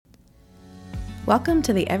Welcome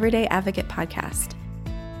to the Everyday Advocate podcast,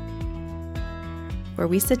 where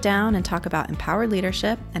we sit down and talk about empowered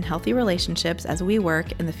leadership and healthy relationships as we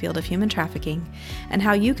work in the field of human trafficking and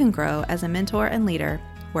how you can grow as a mentor and leader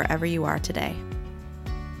wherever you are today.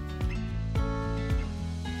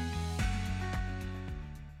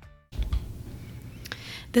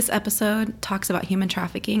 This episode talks about human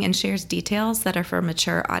trafficking and shares details that are for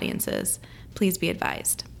mature audiences. Please be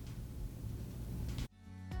advised.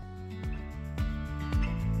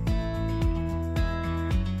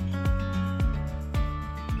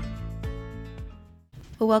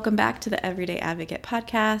 Well, welcome back to the Everyday Advocate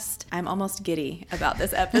podcast. I'm almost giddy about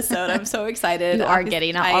this episode. I'm so excited. You are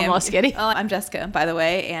giddy, not almost giddy. Well, I'm Jessica, by the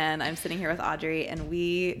way, and I'm sitting here with Audrey, and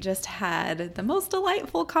we just had the most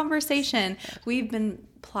delightful conversation. We've been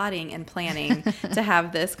plotting and planning to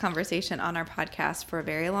have this conversation on our podcast for a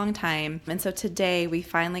very long time. And so today we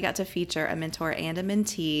finally got to feature a mentor and a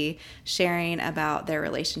mentee sharing about their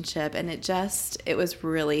relationship. And it was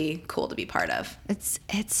really cool to be part of. It's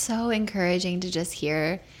so encouraging to just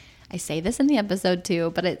hear. I say this in the episode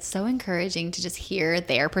too, but it's so encouraging to just hear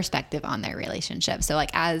their perspective on their relationship. So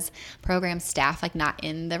like as program staff, like not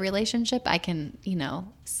in the relationship, I can,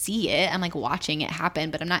 see it. I'm like watching it happen,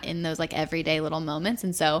 but I'm not in those like everyday little moments.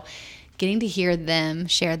 And so getting to hear them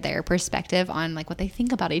share their perspective on like what they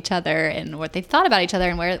think about each other and what they've thought about each other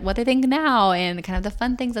and what they think now and kind of the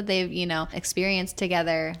fun things that they've, experienced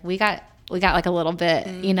together. We got like a little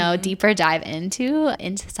bit, deeper dive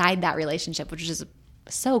inside that relationship, which is just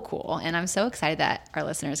so cool. And I'm so excited that our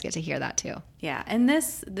listeners get to hear that too. Yeah. And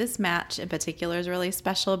this match in particular is really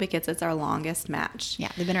special because it's our longest match. Yeah.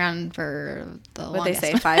 They've been around for the longest. What they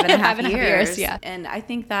say, 5.5 years. Yeah. And I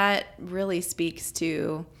think that really speaks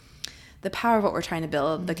to the power of what we're trying to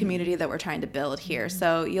build, the community that we're trying to build here.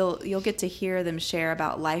 So you'll get to hear them share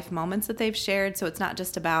about life moments that they've shared. So it's not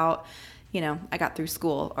just about, I got through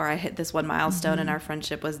school or I hit this one milestone and our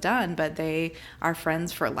friendship was done, but they are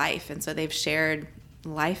friends for life. And so they've shared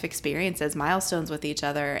life experiences, milestones with each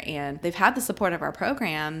other, and they've had the support of our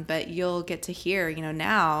program, but you'll get to hear,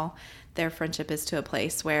 now their friendship is to a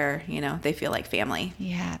place where, they feel like family.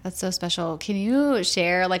 Yeah, that's so special. Can you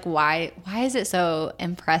share like why is it so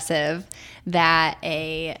impressive that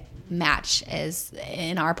a match is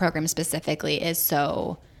in our program specifically it's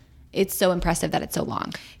so impressive that it's so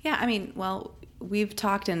long? Yeah, I mean, well, we've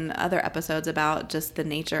talked in other episodes about just the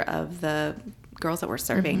nature of the girls that we're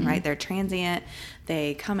serving, right? They're transient.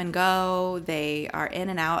 They come and go. They are in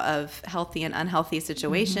and out of healthy and unhealthy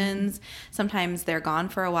situations. Sometimes they're gone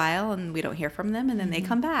for a while and we don't hear from them and then they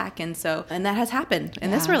come back. And that has happened in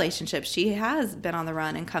this relationship. She has been on the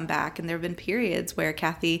run and come back. And there have been periods where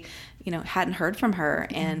Kathy, hadn't heard from her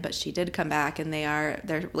but she did come back and their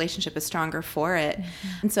relationship is stronger for it.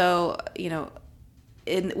 And so,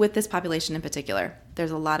 with this population in particular, there's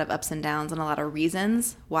a lot of ups and downs and a lot of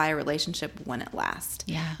reasons why a relationship wouldn't last.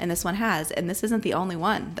 Yeah. And this one has. And this isn't the only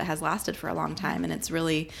one that has lasted for a long time. And it's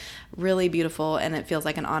really, really beautiful. And it feels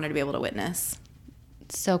like an honor to be able to witness.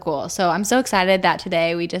 So cool. So I'm so excited that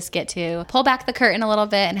today we just get to pull back the curtain a little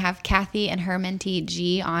bit and have Kathy and her mentee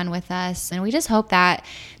G on with us. And we just hope that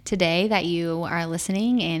today that you are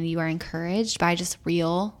listening and you are encouraged by just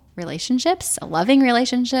real relationships, loving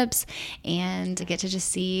relationships, and get to just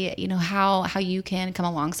see, how you can come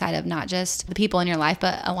alongside of not just the people in your life,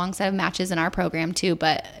 but alongside of matches in our program too,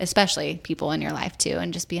 but especially people in your life too,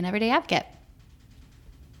 and just be an everyday advocate.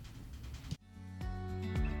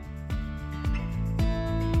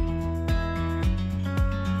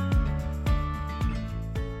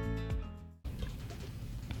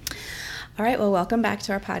 All right, well, welcome back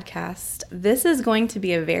to our podcast. This is going to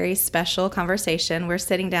be a very special conversation. We're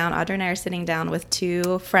sitting down, Audrey and I are sitting down with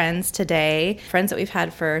two friends today, friends that we've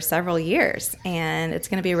had for several years, and it's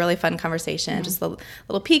going to be a really fun conversation, just a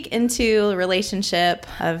little peek into the relationship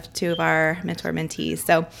of two of our mentor-mentees.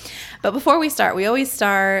 But before we start, we always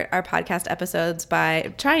start our podcast episodes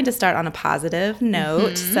by trying to start on a positive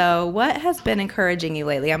note. So what has been encouraging you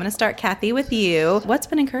lately? I'm going to start, Kathy, with you. What's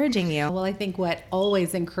been encouraging you? Well, I think what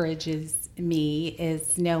always encourages me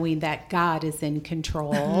is knowing that God is in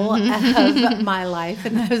control of my life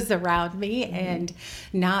and those around me and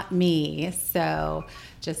not me. So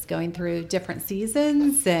just going through different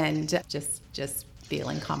seasons and just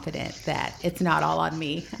feeling confident that it's not all on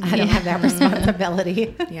me. I don't have that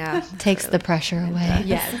responsibility. Yeah. Takes the pressure away.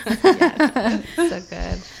 Yes. So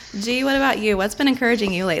good. G, what about you? What's been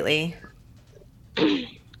encouraging you lately?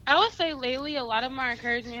 I would say lately a lot of my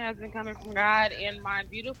encouragement has been coming from God and my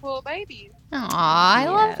beautiful babies. Aw, I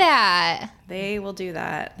love that. They will do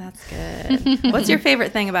that. That's good. What's your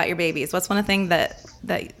favorite thing about your babies? What's one thing that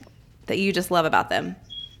you just love about them?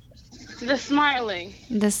 The smiling.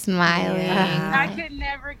 The smiling. Yeah. I could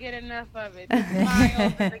never get enough of it. The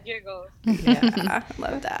smiles and the giggles. Yeah, I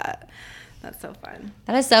love that. That's so fun.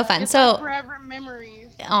 That is so fun. It's So, like forever memories.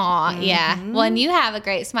 aw, yeah. Well, and you have a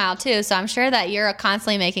great smile too, so I'm sure that you're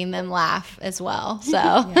constantly making them laugh as well.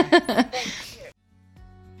 So,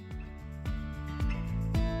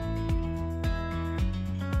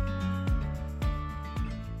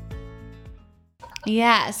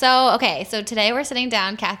 yeah. So, okay. So today we're sitting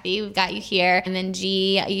down, Kathy. We've got you here. And then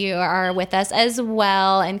G, you are with us as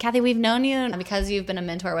well. And Kathy, we've known you because you've been a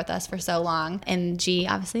mentor with us for so long. And G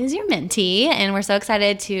obviously is your mentee. And we're so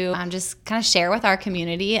excited to just kind of share with our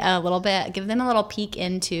community a little bit, give them a little peek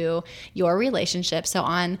into your relationship. So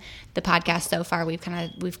on the podcast so far,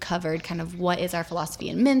 we've covered kind of what is our philosophy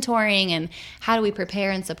in mentoring and how do we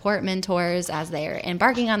prepare and support mentors as they're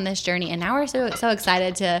embarking on this journey. And now we're so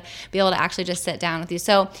excited to be able to actually just sit down with you.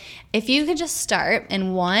 So if you could just start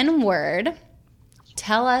in one word,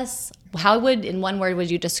 tell us in one word would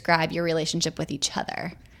you describe your relationship with each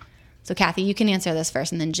other? So Kathy, you can answer this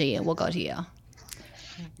first, and then G, we'll go to you.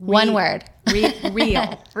 One word.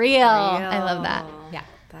 Real. Real. I love that. Yeah.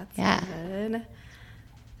 That's good.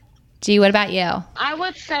 G, what about you? I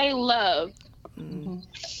would say love.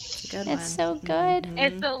 It's a good It's one. so good.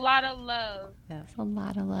 It's a lot of love. It's a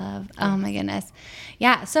lot of love. Oh my goodness.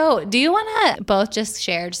 Yeah. So do you want to both just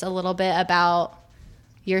share just a little bit about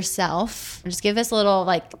yourself? Just give us a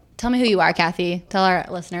little, tell me who you are, Kathy. Tell our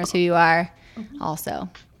listeners who you are also.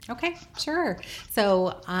 Okay, sure.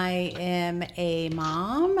 So I am a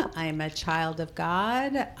mom. I'm a child of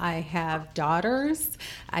God. I have daughters.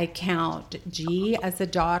 I count G as a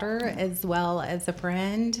daughter as well as a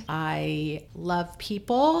friend. I love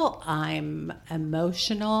people. I'm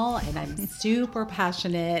emotional, and I'm super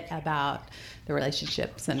passionate about the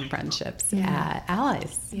relationships and friendships at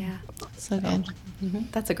Allies. Yeah. So good.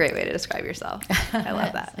 That's a great way to describe yourself. I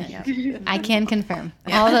love that. Yep. I can confirm.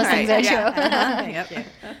 All those things are true. Yep.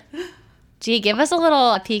 G, give us a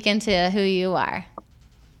little peek into who you are.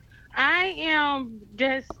 I am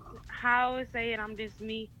just, how I would say it, I'm just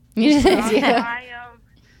me. Yeah.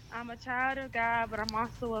 I'm a child of God, but I'm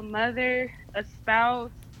also a mother, a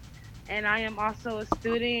spouse, and I am also a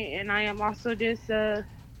student, and I am also just a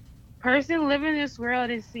person living this world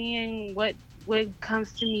and seeing what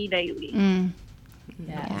comes to me daily. Yes.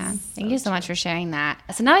 Yeah. Thank you so much for sharing that.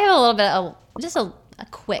 So now we have a little bit of just a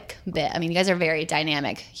quick bit. I mean, you guys are very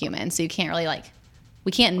dynamic humans, so you can't really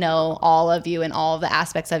we can't know all of you and all of the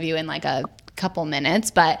aspects of you in a couple minutes.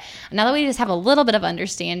 But now that we just have a little bit of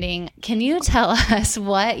understanding, can you tell us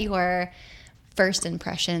what your first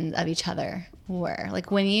impressions of each other were?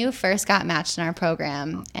 When you first got matched in our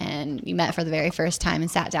program and you met for the very first time and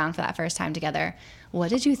sat down for that first time together, what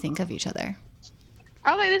did you think of each other?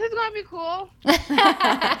 I was like, this is going to be cool.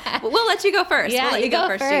 We'll let you go first. Yeah, we'll let you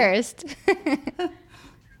go first.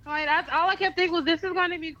 That's all I kept thinking was, this is going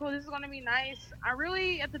to be cool. This is going to be nice. At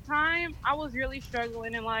the time, I was really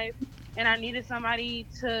struggling in life, and I needed somebody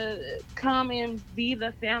to come and be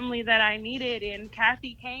the family that I needed. And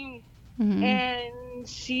Kathy came, and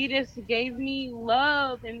she just gave me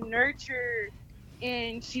love and nurture,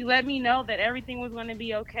 and she let me know that everything was going to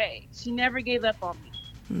be okay. She never gave up on me.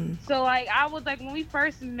 So I was when we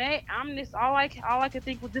first met, I'm just all I could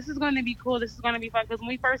think was, this is going to be cool. This is going to be fun. Because when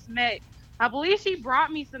we first met, I believe she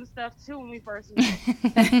brought me some stuff too when we first met.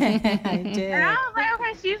 I did. And I was like,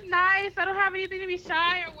 okay, she's nice. I don't have anything to be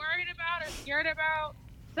shy or worried about or scared about.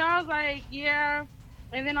 So I was like, yeah.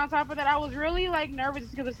 And then on top of that, I was really nervous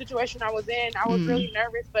because of the situation I was in. I was really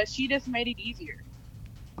nervous, but she just made it easier.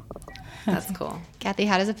 That's cool. Kathy,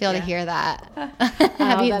 how does it feel to hear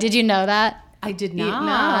that? Did you know that? I did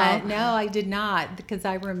not. No, I did not, because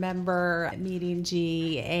I remember meeting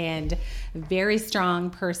G, and very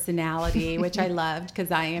strong personality, which I loved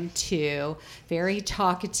because I am too. Very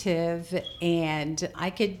talkative, and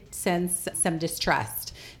I could sense some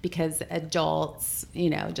distrust because adults,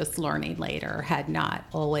 just learning later, had not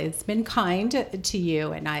always been kind to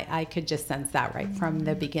you, and I could just sense that right from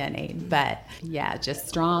the beginning. But yeah, just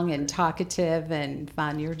strong and talkative and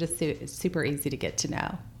fun. You're just super easy to get to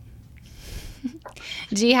know.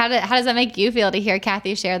 Gee, how does that make you feel to hear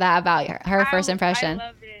Kathy share that about her first impression? I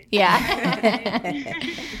loved it. Yeah.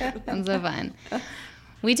 Sounds so fun.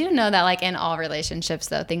 We do know that in all relationships,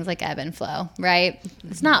 though, things ebb and flow, right?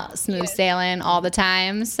 It's not smooth sailing all the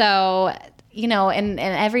time. So, and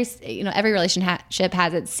every relationship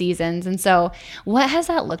has its seasons. And so what has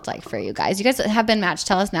that looked like for you guys? You guys have been matched.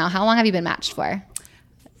 Tell us now, how long have you been matched for?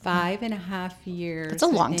 5.5 years. That's a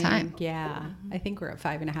long time. Yeah. I think we're at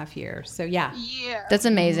 5.5 years. So yeah. Yeah. That's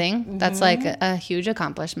amazing. That's like a huge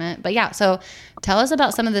accomplishment. But yeah, so tell us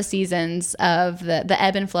about some of the seasons of the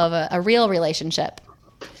ebb and flow of a real relationship.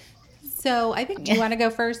 So I think, do you want to go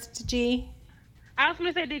first, G? I was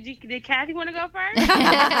going to say, did Kathy want to go first?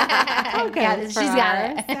 I'll go Yeah, she's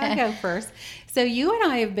got it. I'll go first. So you and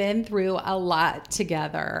I have been through a lot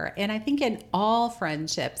together. And I think in all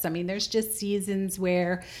friendships, I mean, there's just seasons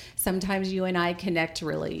where sometimes you and I connect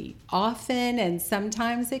really often. And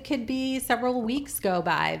sometimes it could be several weeks go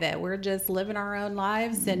by that we're just living our own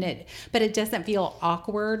lives. But it doesn't feel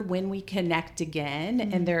awkward when we connect again.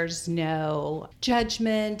 And there's no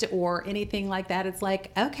judgment or anything like that. It's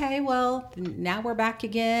like, okay, well, now we're back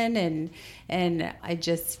again. And I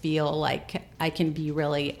just feel like I can be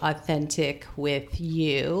really authentic with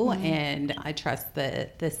you, and I trust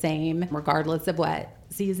the same regardless of what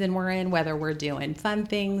season we're in, whether we're doing fun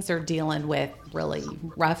things or dealing with really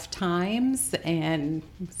rough times. And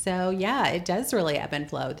so yeah, it does really ebb and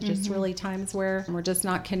flow. Just really times where we're just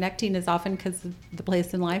not connecting as often because of the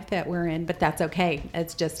place in life that we're in, but that's okay.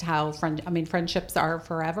 It's just how friendships are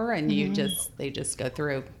forever, and they just go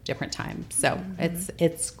through different times. So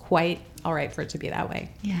it's quite all right for it to be that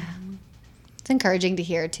way. Yeah. It's encouraging to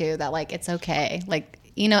hear too that like it's okay. Like,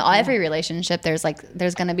 you know, every relationship there's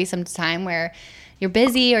going to be some time where you're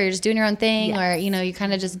busy or you're just doing your own thing, or you know, you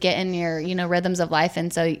kind of just get in your, you know, rhythms of life,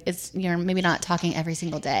 and so it's, you're maybe not talking every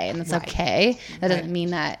single day, and it's okay. That doesn't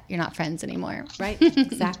mean that you're not friends anymore. Right.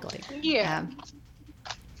 Exactly. Yeah.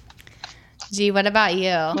 Gee, what about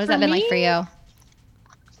you? What has that been like for you?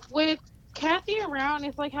 With Kathy around,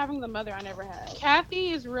 it's like having the mother I never had.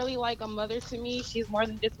 Kathy is really like a mother to me. She's more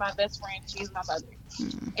than just my best friend. She's my mother.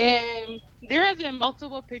 And there have been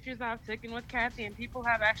multiple pictures I've taken with Kathy, and people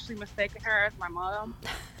have actually mistaken her as my mom.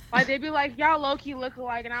 Like, they'd be like, y'all low-key look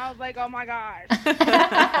alike. And I was like, oh, my gosh.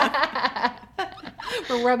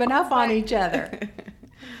 We're rubbing up on each other.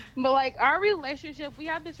 But, like, our relationship, we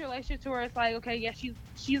have this relationship to where it's like, okay, yeah,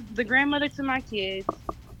 she's the grandmother to my kids.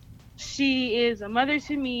 She is a mother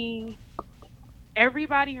to me.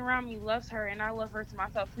 Everybody around me loves her, and I love her to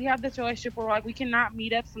myself. We have this relationship where like we cannot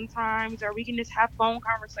meet up sometimes, or we can just have phone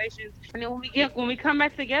conversations. And then when we come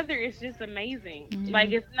back together, it's just amazing.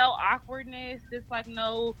 Like, it's no awkwardness. It's like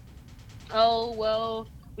no, oh well,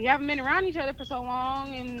 we haven't been around each other for so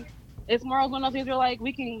long, and it's more of one of those things where like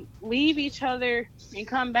we can leave each other and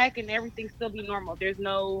come back, and everything still be normal. There's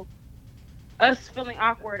no us feeling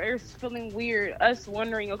awkward, us feeling weird, us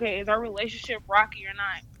wondering, okay, is our relationship rocky or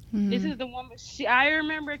not? This is the woman. I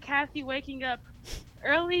remember Kathy waking up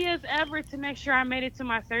early as ever to make sure I made it to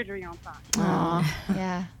my surgery on time. Aw,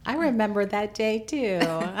 yeah. I remember that day too.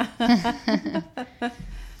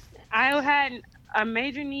 I had a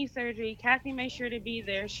major knee surgery. Kathy made sure to be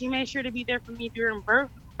there. She made sure to be there for me during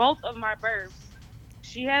both of my births.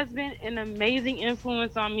 She has been an amazing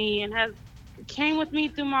influence on me and has came with me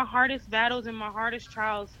through my hardest battles and my hardest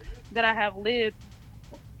trials that I have lived.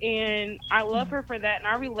 And I love her for that. And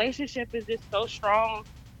our relationship is just so strong.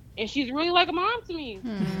 And she's really like a mom to me.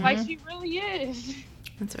 Like, she really is.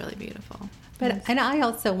 That's really beautiful. And I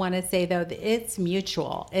also want to say, though, that it's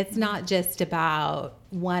mutual. It's not just about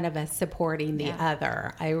one of us supporting the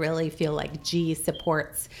other. I really feel like G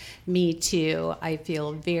supports me too. I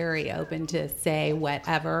feel very open to say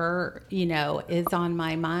whatever, you know, is on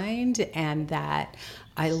my mind, and that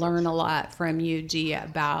I learn a lot from you, G,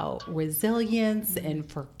 about resilience and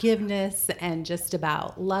forgiveness, and just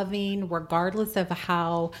about loving regardless of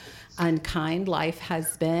how unkind life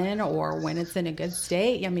has been or when it's in a good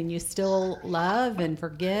state. I mean, you still love and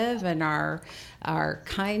forgive and are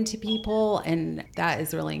kind to people, and that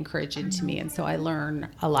is really encouraging to me. And so I learn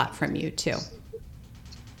a lot from you too.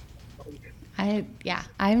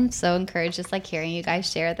 I'm so encouraged just like hearing you guys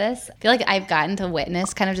share this. I feel like I've gotten to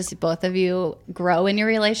witness kind of just both of you grow in your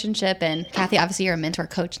relationship. And Kathy, obviously you're a mentor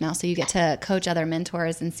coach now, so you get to coach other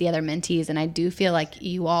mentors and see other mentees. And I do feel like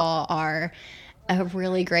you all are a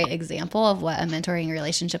really great example of what a mentoring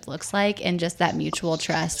relationship looks like, and just that mutual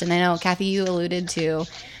trust. And I know, Kathy, you alluded to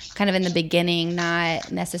kind of in the beginning,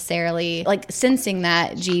 not necessarily like sensing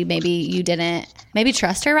that, gee, maybe you didn't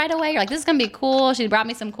trust her right away. You're like, this is going to be cool. She brought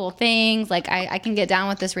me some cool things. Like, I can get down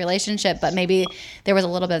with this relationship, but maybe there was a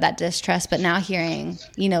little bit of that distrust. But now hearing,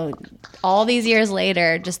 you know, all these years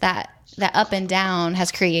later, just that up and down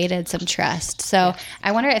has created some trust. So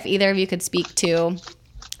I wonder if either of you could speak to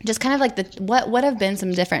just kind of like what have been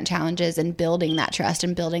some different challenges in building that trust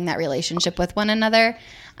and building that relationship with one another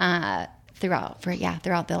throughout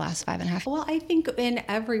the last 5.5. Well, I think in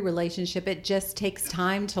every relationship, it just takes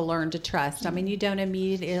time to learn to trust. I mean, you don't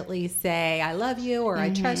immediately say, I love you, or I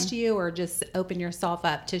trust you, or just open yourself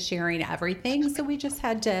up to sharing everything. So we just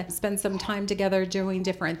had to spend some time together doing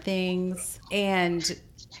different things and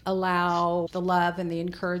allow the love and the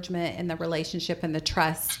encouragement and the relationship and the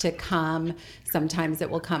trust to come. Sometimes it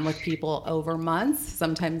will come with people over months,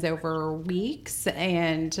 sometimes over weeks.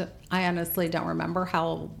 And I honestly don't remember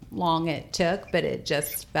how long it took, but it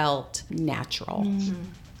just felt natural.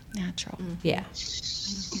 Natural. Yeah.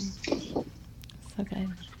 So good.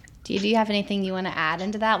 Do you have anything you want to add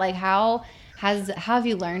into that? Like how have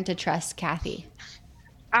you learned to trust Kathy?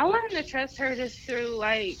 I learned to trust her just through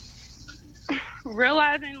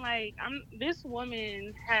realizing this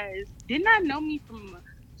woman did not know me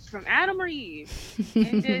from Adam or Eve,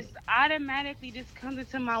 and just automatically just comes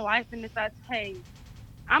into my life and decides, hey,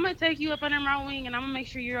 I'm gonna take you up under my wing and I'm gonna make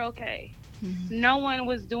sure you're okay. No one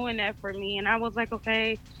was doing that for me, and I was like,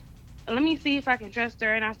 okay, let me see if I can trust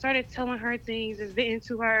her. And I started telling her things and venting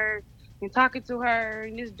to her and talking to her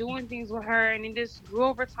and just doing things with her, and it just grew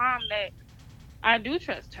over time that I do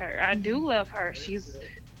trust her. I do love her.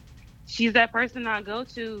 She's that person I go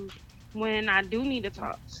to when I do need to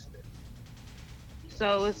talk.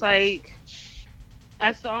 So it's like,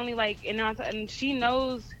 that's the only and she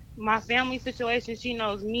knows my family situation. She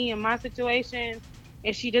knows me and my situation,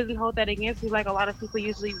 and she doesn't hold that against me like a lot of people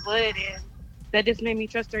usually would. And that just made me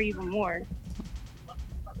trust her even more.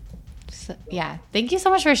 So, yeah. Thank you so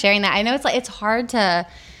much for sharing that. I know it's hard to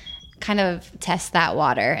kind of test that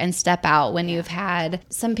water and step out when you've had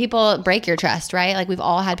some people break your trust, right? Like we've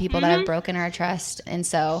all had people that have broken our trust. And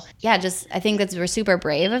so, I think we're super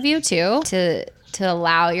brave of you too, to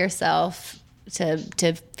allow yourself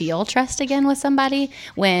to feel trust again with somebody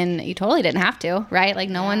when you totally didn't have to, right? Like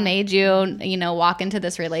no one made you, walk into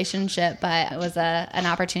this relationship, but it was an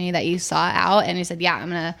opportunity that you saw out and you said, I'm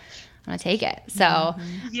going to take it. So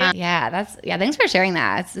thanks for sharing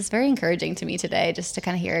that. It's very encouraging to me today just to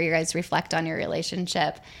kind of hear you guys reflect on your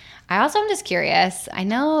relationship. I also am just curious. I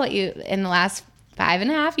know you, in the last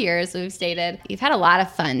 5.5 years we've dated, you've had a lot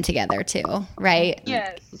of fun together too, right?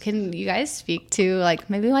 Yes. Can you guys speak to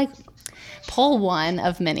maybe pull one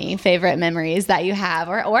of many favorite memories that you have,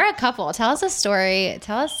 or a couple? Tell us a story.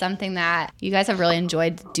 Tell us something that you guys have really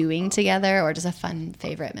enjoyed doing together, or just a fun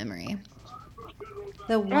favorite memory.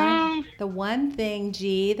 The one thing,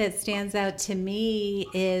 G, that stands out to me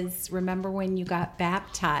is, remember when you got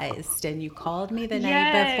baptized and you called me the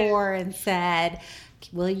night before and said,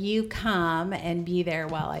 will you come and be there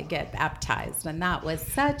while I get baptized? And that was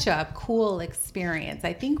such a cool experience.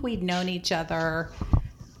 I think we'd known each other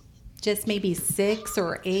just maybe 6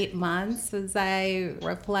 or 8 months as I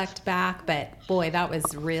reflect back. But boy, that was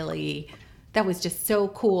just so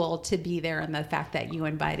cool to be there, and the fact that you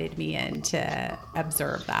invited me in to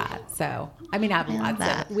observe that. So, I mean,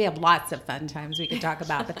 we have lots of fun times we could talk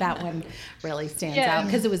about, but that one really stands out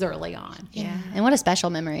because it was early on. Yeah. And what a special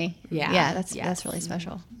memory. Yeah. That's really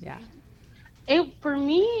special. Yeah. For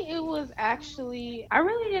me, it was actually, I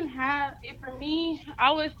really didn't have it. For me,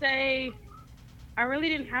 I would say I really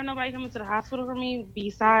didn't have nobody coming to the hospital for me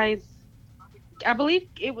besides, I believe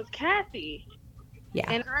it was Kathy.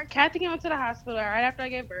 Yeah. And Kathy came to the hospital right after I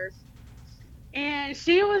gave birth. And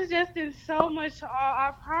she was just in so much awe.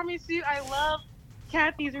 I promise you, I love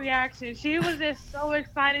Kathy's reaction. She was just so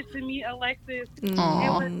excited to meet Alexis.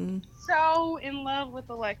 Aww. And was so in love with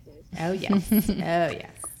Alexis. Oh, yes. Oh,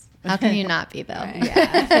 yes. How can you not be, though? Right.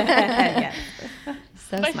 Yeah.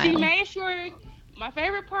 So but smiling. she made sure, my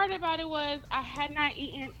favorite part about it was I had not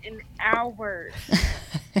eaten in hours.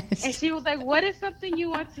 And she was like, what is something you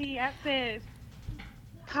want to eat? I said,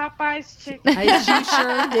 Popeye's chicken.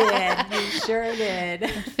 You sure did.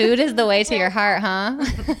 Food is the way to your heart, huh?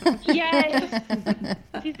 Yes.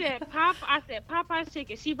 She said, I said, Popeye's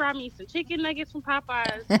chicken. She brought me some chicken nuggets from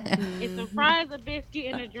Popeye's and some fries, a biscuit,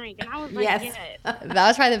 and a drink. And I was like, yes. That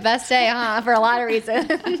was probably the best day, huh? For a lot of reasons.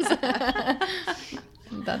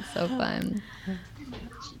 That's so fun.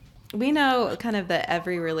 We know kind of that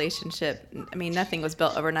every relationship, I mean, nothing was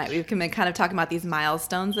built overnight. We've been kind of talking about these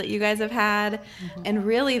milestones that you guys have had. Mm-hmm. And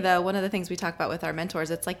really, though, one of the things we talk about with our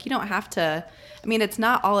mentors, it's like you don't have to, I mean, it's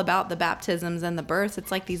not all about the baptisms and the births.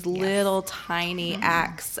 It's like these little tiny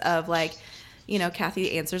acts of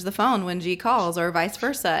Kathy answers the phone when G calls or vice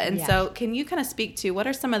versa. And so can you kind of speak to what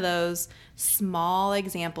are some of those small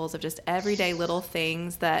examples of just everyday little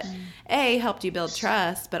things that, A, helped you build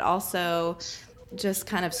trust, but also just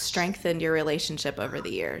kind of strengthened your relationship over the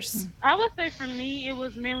years? I would say for me, it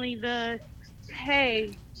was mainly the,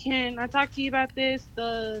 hey, can I talk to you about this?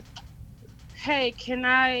 The, hey, can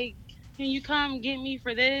I can you come get me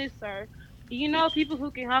for this? Or, you know, people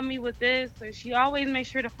who can help me with this? Or she always makes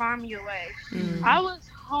sure to find me a way. I was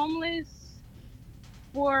homeless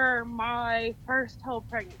for my first whole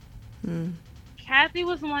pregnancy. Kathy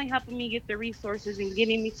was the one helping me get the resources and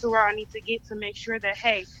getting me to where I need to get to make sure that,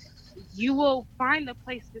 hey, you will find a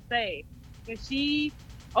place to stay. And she,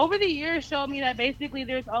 over the years, showed me that basically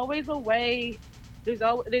there's always a way.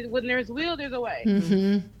 When there's will, there's a way.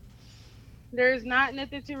 Mm-hmm. There's not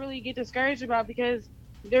nothing to really get discouraged about, because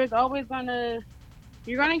there's always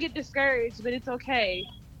you're gonna get discouraged, but it's okay,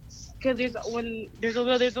 because when there's a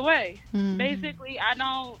will, there's a way. Basically,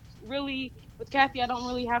 with Kathy, I don't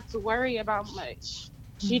really have to worry about much.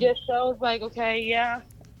 She just shows like, okay, yeah,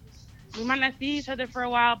 we might not see each other for a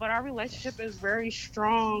while, but our relationship is very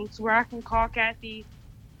strong to where I can call Kathy.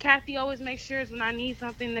 Kathy always makes sure when I need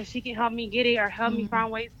something that she can help me get it, or help me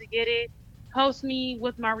find ways to get it. Helps me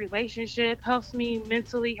with my relationship, helps me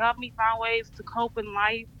mentally, help me find ways to cope in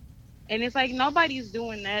life. And it's like nobody's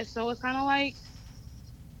doing that. So it's kind of like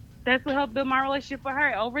that's what helped build my relationship with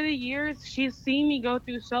her. Over the years, she's seen me go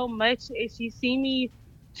through so much, and she's seen me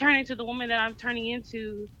turn into the woman that I'm turning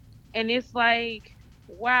into. And it's like,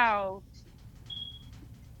 wow,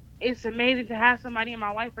 it's amazing to have somebody in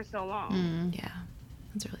my life for so long. Yeah,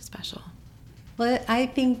 that's really special. Well, I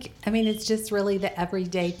mean, it's just really the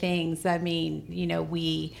everyday things. I mean, you know,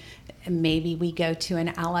 maybe we go to an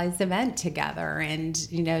Allies event together, and,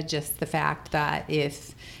 you know, just the fact that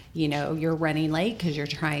if, you know, you're running late because you're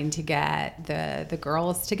trying to get the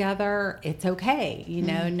girls together, it's okay. You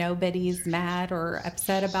know, nobody's mad or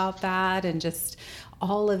upset about that. And just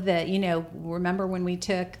all of the, you know, remember when we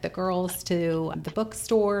took the girls to the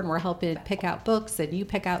bookstore and we're helping pick out books, and you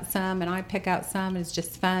pick out some and I pick out some. It's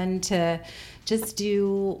just fun to just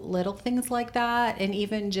do little things like that. And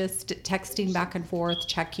even just texting back and forth,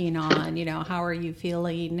 checking on, you know, how are you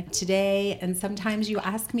feeling today? And sometimes you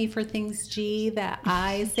ask me for things, G, that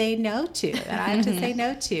I say no to, that I have to say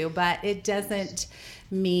no to, but it doesn't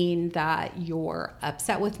mean that you're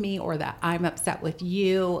upset with me or that I'm upset with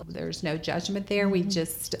you. There's no judgment there. We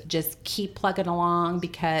just keep plugging along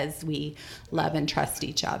because we love and trust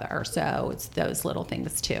each other. So it's those little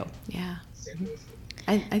things too. Yeah.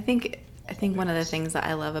 I think one of the things that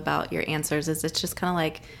I love about your answers is it's just kind of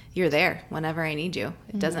like you're there whenever I need you.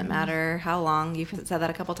 It doesn't matter how long, you've said that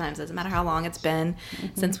a couple times, it doesn't matter how long it's been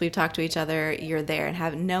since we've talked to each other, you're there.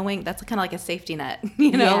 And knowing that's kind of like a safety net,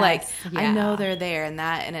 you know, I know they're there, and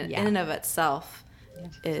that in and of itself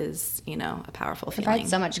is, you know, a powerful feeling. It provides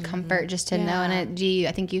so much comfort just to know. And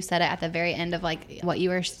I think you said it at the very end of like what you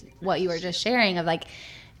were just sharing of like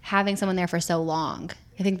having someone there for so long.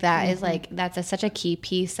 I think that is like, that's such a key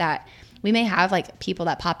piece that we may have like people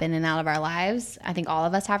that pop in and out of our lives. I think all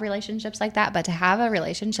of us have relationships like that, but to have a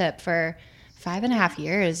relationship for 5.5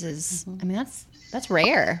 years is, I mean, that's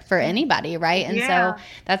rare for anybody, right? And so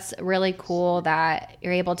that's really cool that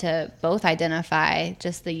you're able to both identify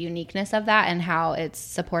just the uniqueness of that and how it's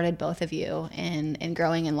supported both of you in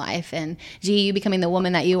growing in life. And G, you becoming the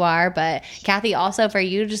woman that you are, but Kathy, also for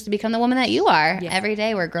you just to become the woman that you are. Yes. Every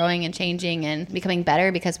day we're growing and changing and becoming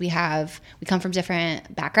better because we come from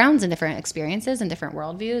different backgrounds and different experiences and different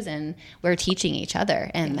worldviews, and we're teaching each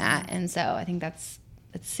other in that. And so I think it's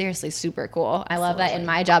seriously super cool. I love that in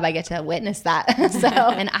my job I get to witness that. So,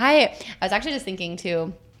 and I was actually just thinking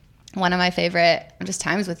too, one of my favorite just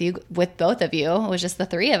times with both of you, it was just the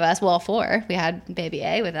three of us, well, four, we had baby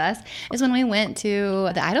A with us, is when we went to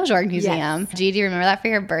the Idolzorg Museum. Yes. G, do you remember that for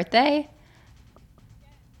your birthday?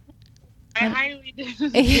 I highly do.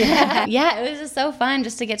 Yeah, it was just so fun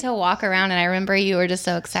just to get to walk around. And I remember you were just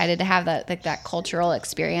so excited to have that cultural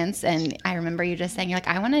experience. And I remember you just saying, you're like,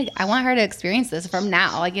 I want her to experience this from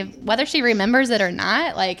now. Like, whether she remembers it or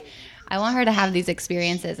not, like, I want her to have these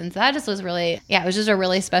experiences. And so that just was it was just a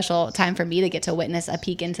really special time for me to get to witness a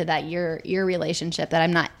peek into that your relationship, that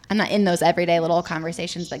I'm not in those everyday little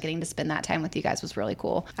conversations, but getting to spend that time with you guys was really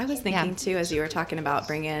cool. I was thinking too, as you were talking about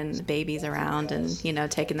bringing babies around and, you know,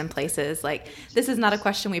 taking them places, like, this is not a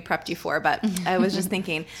question we prepped you for, but I was just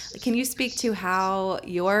thinking, can you speak to how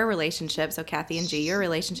your relationship, so Kathy and G, your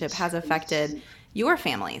relationship has affected your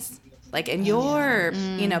families? Like, in your,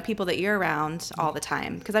 you know, people that you're around all the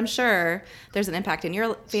time. Because I'm sure there's an impact in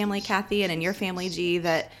your family, Kathy, and in your family, G,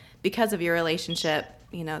 that because of your relationship,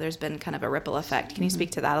 you know, there's been kind of a ripple effect. Can you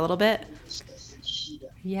speak to that a little bit?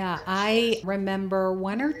 Yeah, I remember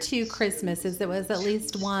 1 or 2 Christmases, it was at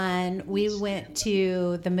least one, we went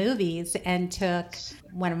to the movies and took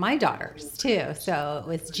one of my daughters too. So it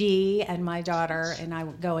was G and my daughter and I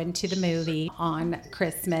would go into the movie on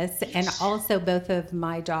Christmas. And also both of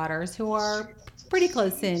my daughters, who are pretty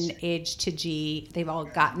close in age to G. They've all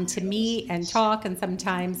gotten to meet and talk, and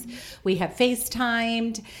sometimes we have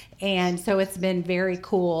FaceTimed. And so it's been very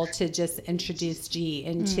cool to just introduce G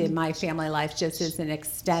into my family life, just as an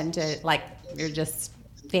extended, like, you're just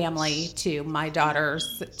family to my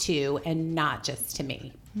daughters too, and not just to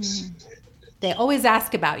me. They always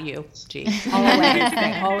ask about you, G. Always.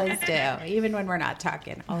 They always do. Even when we're not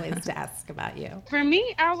talking, always ask about you. For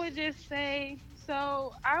me, I would just say,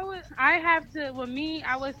 I would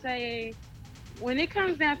say, when it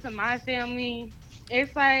comes down to my family,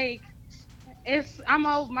 it's like,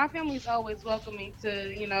 my family's always welcoming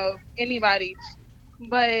to, anybody.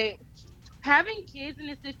 But having kids in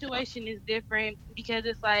this situation is different, because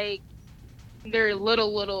it's like, they're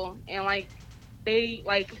little, and like, they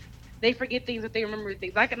forget things, but they remember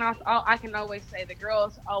things. I can always say the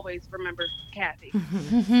girls always remember Kathy.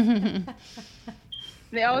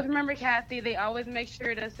 They always remember Kathy. They always make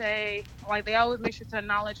sure to say, they always make sure to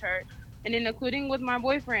acknowledge her. And then including with my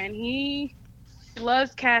boyfriend, he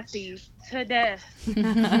loves Kathy to death.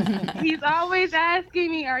 He's always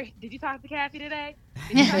asking me, did you talk to Kathy today?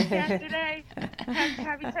 Did you talk to Kathy today?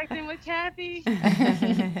 Have you checked in with Kathy?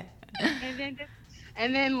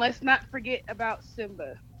 And then let's not forget about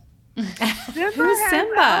Simba. Who's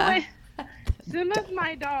Simba? Simba's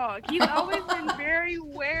my dog. He's always been very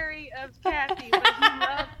wary of Kathy, but he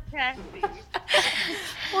loves Kathy.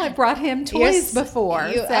 Well, I brought him toys before.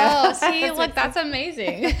 Look, that's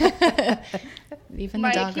amazing. Even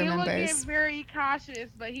the dog he remembers. He will get very cautious,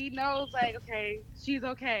 but he knows, okay, she's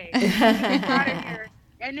okay. Get out of here.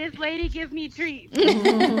 And this lady gives me treats.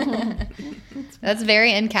 That's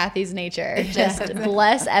very in Kathy's nature. Just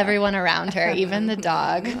bless everyone around her, even the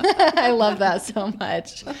dog. I love that so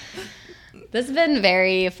much. This has been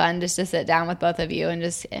very fun just to sit down with both of you and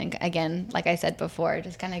again, like I said before,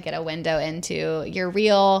 just kind of get a window into your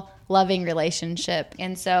real loving relationship.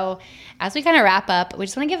 And so as we kind of wrap up, we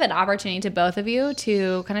just want to give an opportunity to both of you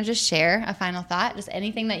to kind of just share a final thought, just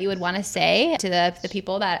anything that you would want to say to the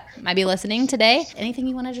people that might be listening today, anything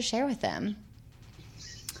you want to just share with them.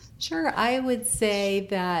 Sure. I would say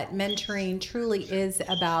that mentoring truly is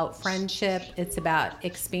about friendship. It's about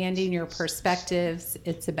expanding your perspectives.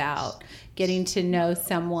 It's about getting to know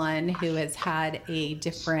someone who has had a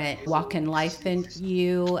different walk in life than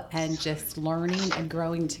you, and just learning and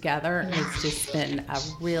growing together has just been a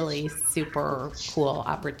really super cool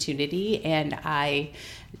opportunity. And I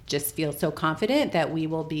just feel so confident that we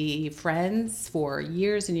will be friends for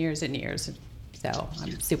years and years and years. So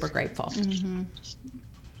I'm super grateful. Mm-hmm.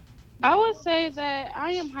 I would say that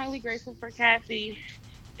I am highly grateful for Kathy,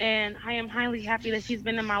 and I am highly happy that she's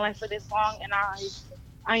been in my life for this long, and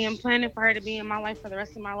I am planning for her to be in my life for the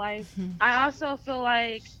rest of my life. Mm-hmm. I also feel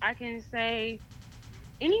like I can say,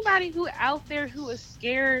 anybody who out there who is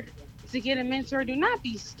scared to get a mentor, do not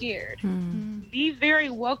be scared. Mm-hmm. Be very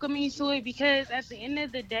welcoming to it, because at the end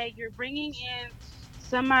of the day, you're bringing in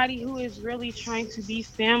somebody who is really trying to be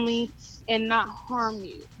family and not harm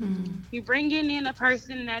you. Mm-hmm. You're bringing in a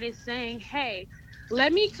person that is saying, hey,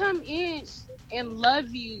 let me come in and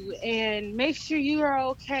love you and make sure you are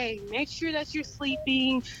okay. Make sure that you're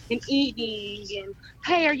sleeping and eating. And,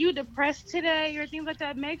 hey, are you depressed today? Or things like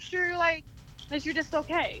that. Make sure, that you're just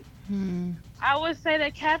okay. Mm-hmm. I would say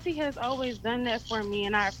that Kathy has always done that for me,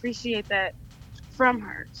 and I appreciate that from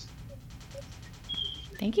her.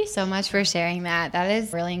 Thank you so much for sharing that. That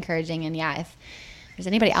is really encouraging. And yeah, if there's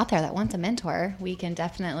anybody out there that wants a mentor, we can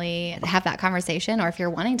definitely have that conversation. Or if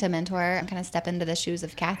you're wanting to mentor and kind of step into the shoes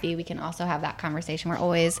of Kathy, we can also have that conversation. We're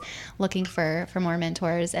always looking for more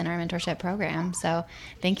mentors in our mentorship program. So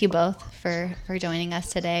thank you both for joining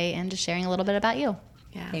us today and just sharing a little bit about you.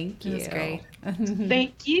 Yeah, thank you. It was great.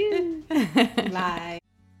 Thank you. Bye.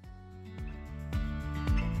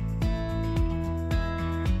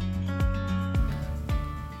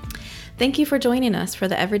 Thank you for joining us for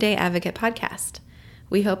the Everyday Advocate podcast.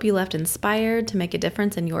 We hope you left inspired to make a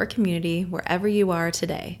difference in your community wherever you are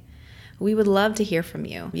today. We would love to hear from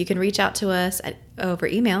you. You can reach out to us over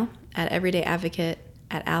email at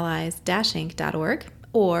everydayadvocate@allies-inc.org,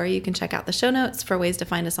 or you can check out the show notes for ways to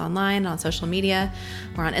find us online on social media.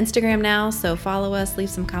 We're on Instagram now, so follow us,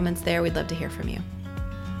 leave some comments there. We'd love to hear from you.